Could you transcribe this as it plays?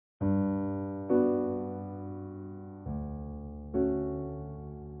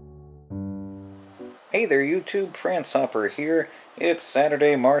Hey there YouTube, Hopper here. It's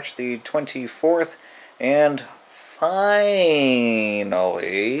Saturday, March the 24th, and finally,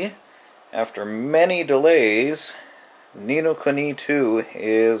 after many delays, No Kuni II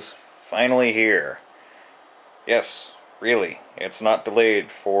is finally here. Yes, really, it's not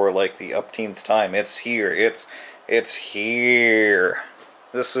delayed for like the upteenth time. It's here. It's here.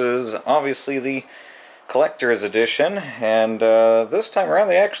 This is obviously the collector's edition, and this time around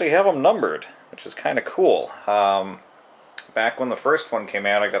they actually have them numbered, which is kind of cool. Back when the first one came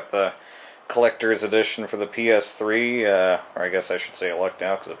out, I got the collector's edition for the PS3, or I guess I should say it lucked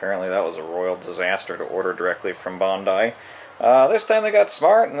out, because apparently that was a royal disaster to order directly from Bandai. This time they got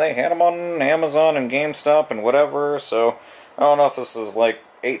smart, and they had them on Amazon and GameStop and whatever, so I don't know if this is like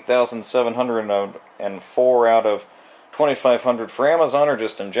 8,704 out of 2,500 for Amazon or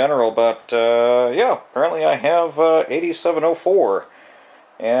just in general, but yeah, apparently I have 8,704,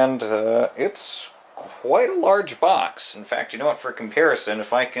 and it's quite a large box. In fact, you know what, for comparison,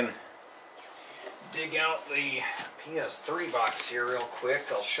 if I can dig out the PS3 box here real quick,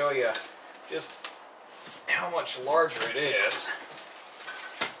 I'll show you just how much larger it is.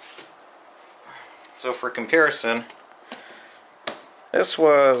 So for comparison, this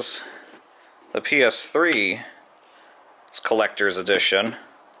was the PS3 collector's edition.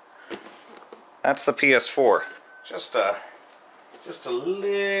 That's the PS4. Just a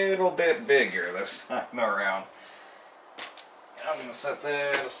little bit bigger this time around. And I'm gonna set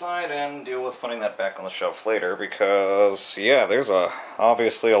that aside and deal with putting that back on the shelf later, because yeah, there's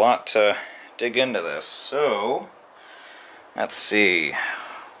obviously a lot to dig into this. So let's see.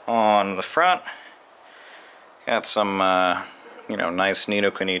 On the front, got some you know, nice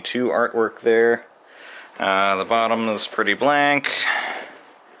No Kuni II artwork there. The bottom is pretty blank.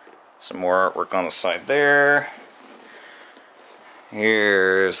 Some more artwork on the side there.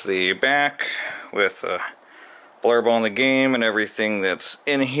 Here's the back with a blurb on the game and everything that's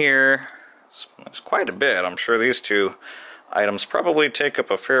in here. There's quite a bit. I'm sure these two items probably take up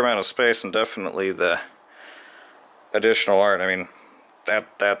a fair amount of space, and definitely the additional art. I mean,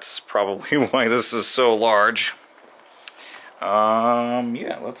 that's probably why this is so large.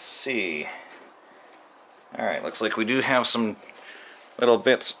 Yeah, let's see. Alright, looks like we do have some little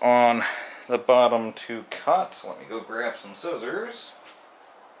bits on the bottom to cut, so let me go grab some scissors.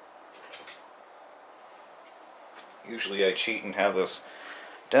 Usually I cheat and have this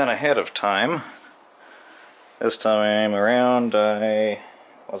done ahead of time. This time around I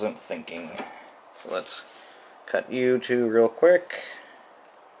wasn't thinking. So let's cut you two real quick.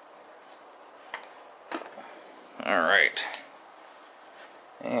 Alright.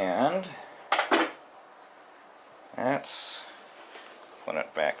 And let's put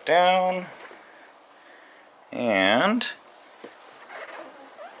it back down, and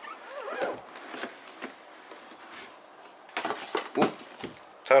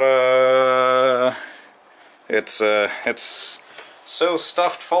ta-da! It's so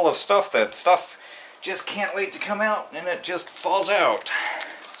stuffed full of stuff that stuff just can't wait to come out, and it just falls out.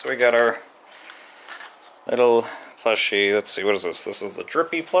 So we got our little plushie. Let's see, what is this? This is the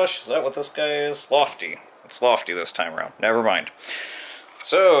Drippy plush. Is that what this guy is? Lofty. It's Lofty this time around. Never mind.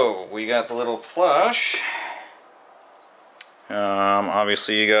 So, we got the little plush.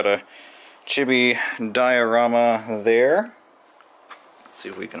 Obviously you got a chibi diorama there. Let's see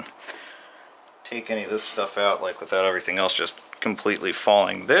if we can take any of this stuff out, like without everything else just completely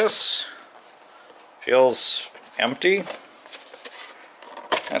falling. This feels empty.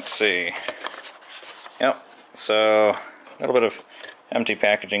 Let's see. Yep, so a little bit of empty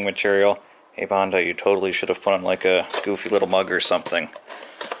packaging material. Hey Bandai, you totally should have put on like a goofy little mug or something.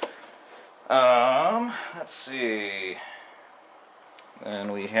 Let's see.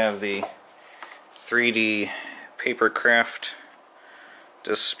 Then we have the 3D papercraft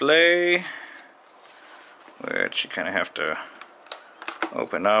display, which you kind of have to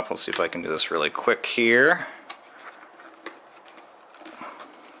open up. Let's see if I can do this really quick here.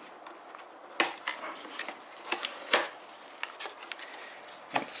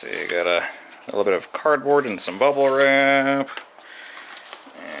 Let's see, I got a little bit of cardboard and some bubble wrap,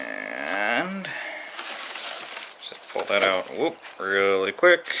 and just pull that out, whoop, really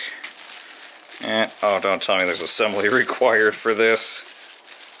quick. And oh, don't tell me there's assembly required for this.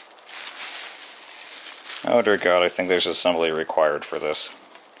 Oh dear God, I think there's assembly required for this.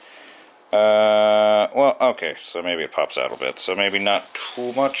 Well, okay, so maybe it pops out a bit, so maybe not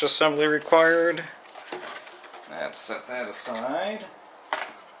too much assembly required. Let's set that aside.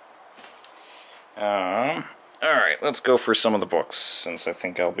 Alright, let's go for some of the books, since I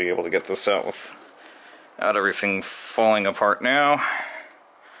think I'll be able to get this out without everything falling apart now.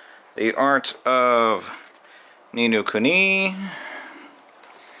 the art of No Kuni.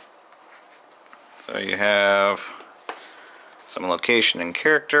 So you have some location and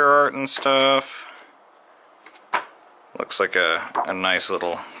character art and stuff. Looks like a nice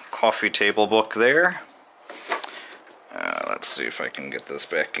little coffee table book there. Let's see if I can get this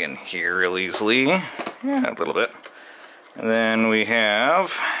back in here real easily. Yeah, a little bit. And then we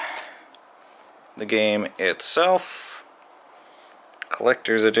have the game itself.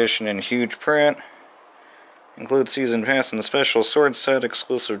 Collector's edition in huge print. Includes season pass and the special sword set,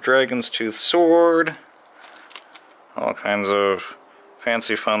 exclusive Dragon's Tooth sword. All kinds of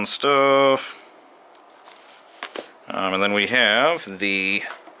fancy fun stuff. And then we have the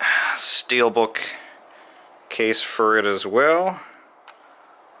steelbook case for it as well.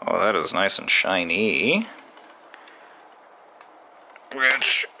 Oh, that is nice and shiny.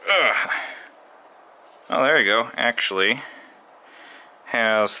 Which, oh, there you go. Actually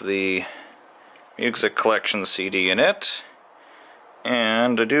has the music collection CD in it.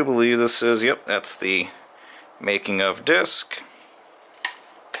 And I do believe this is, yep, that's the making of disc.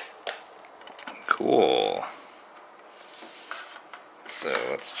 Cool. So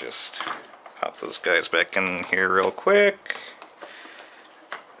let's just pop those guys back in here real quick.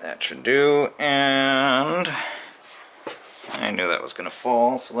 That should do, and I knew that was going to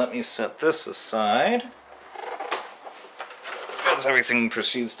fall, so let me set this aside as everything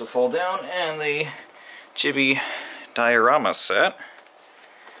proceeds to fall down. And the chibi diorama set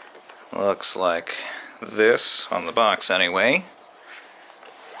looks like this on the box anyway.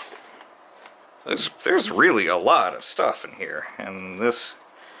 There's really a lot of stuff in here, and this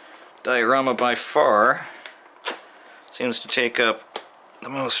diorama by far seems to take up the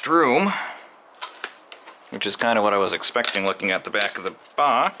most room, which is kind of what I was expecting looking at the back of the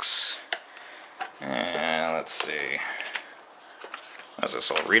box. And let's see, is this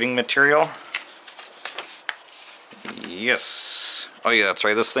all reading material? Yes. Oh yeah, that's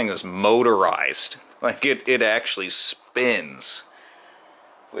right, this thing is motorized. Like it actually spins,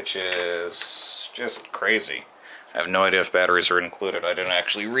 which is just crazy. I have no idea if batteries are included. I didn't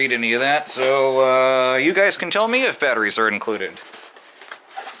actually read any of that, so you guys can tell me if batteries are included.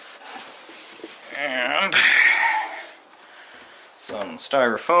 And some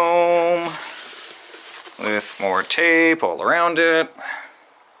styrofoam with more tape all around it.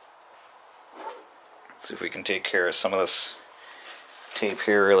 Let's see if we can take care of some of this tape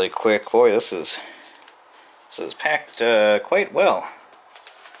here really quick. Boy, this is packed quite well.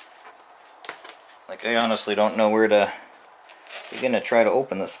 Like, I honestly don't know where to begin to try to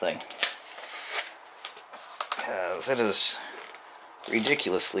open this thing, because it is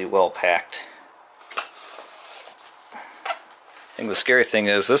ridiculously well packed. I think the scary thing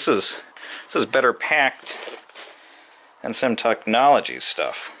is this is better packed than some technology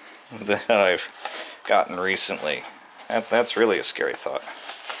stuff that I've gotten recently. That's really a scary thought.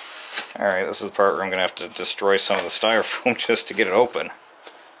 Alright, this is the part where I'm going to have to destroy some of the styrofoam just to get it open.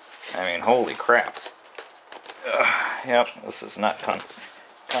 I mean, holy crap. Yep, this is not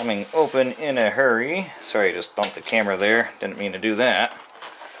coming open in a hurry. Sorry, I just bumped the camera there. Didn't mean to do that.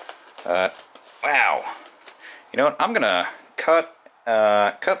 Wow. You know what? I'm going to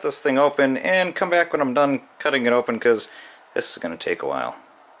cut this thing open and come back when I'm done cutting it open, because this is going to take a while.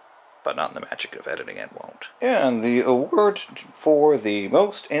 But not in the magic of editing, it won't. And the award for the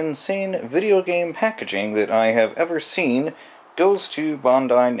most insane video game packaging that I have ever seen goes to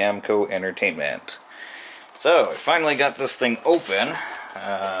Bandai-Namco Entertainment. So, I finally got this thing open.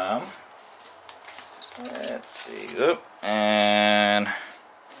 Let's see. Oop, and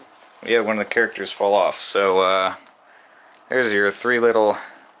yeah, one of the characters fall off. So, there's your three little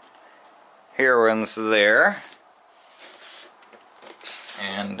heroines there.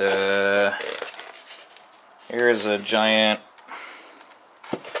 And here's a giant,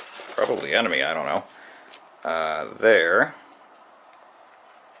 probably enemy, I don't know, there.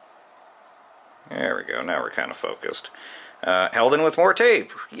 There we go, now we're kind of focused. Held in with more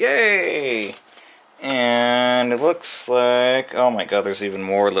tape, yay! And it looks like, oh my god, there's even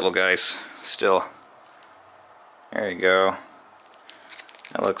more little guys still. There you go.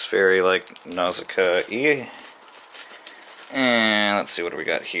 That looks very like Nausicaa-y. And let's see, what do we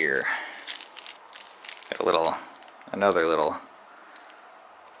got here? Got another little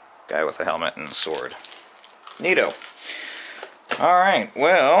guy with a helmet and a sword. Neato. Alright,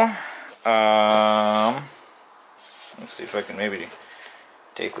 well, let's see if I can maybe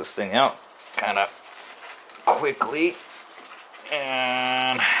take this thing out kind of quickly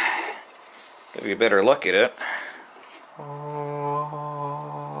and give you a better look at it.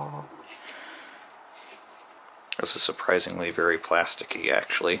 This is surprisingly very plasticky,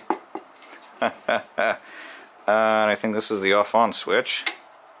 actually. And I think this is the off-on switch.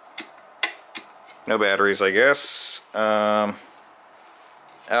 No batteries, I guess. Oh,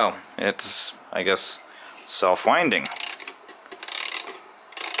 it's, I guess, self-winding.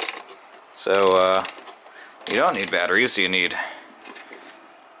 So, you don't need batteries, you need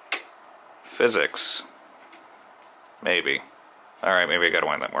physics. Maybe. Alright, maybe I gotta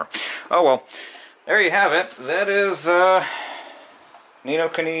wind that more. Oh well, there you have it. That is, Ni no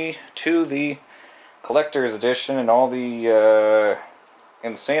Kuni II, the collector's edition, and all the,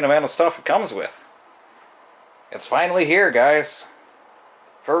 insane amount of stuff it comes with. It's finally here, guys.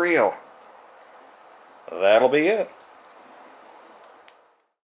 For real. That'll be it.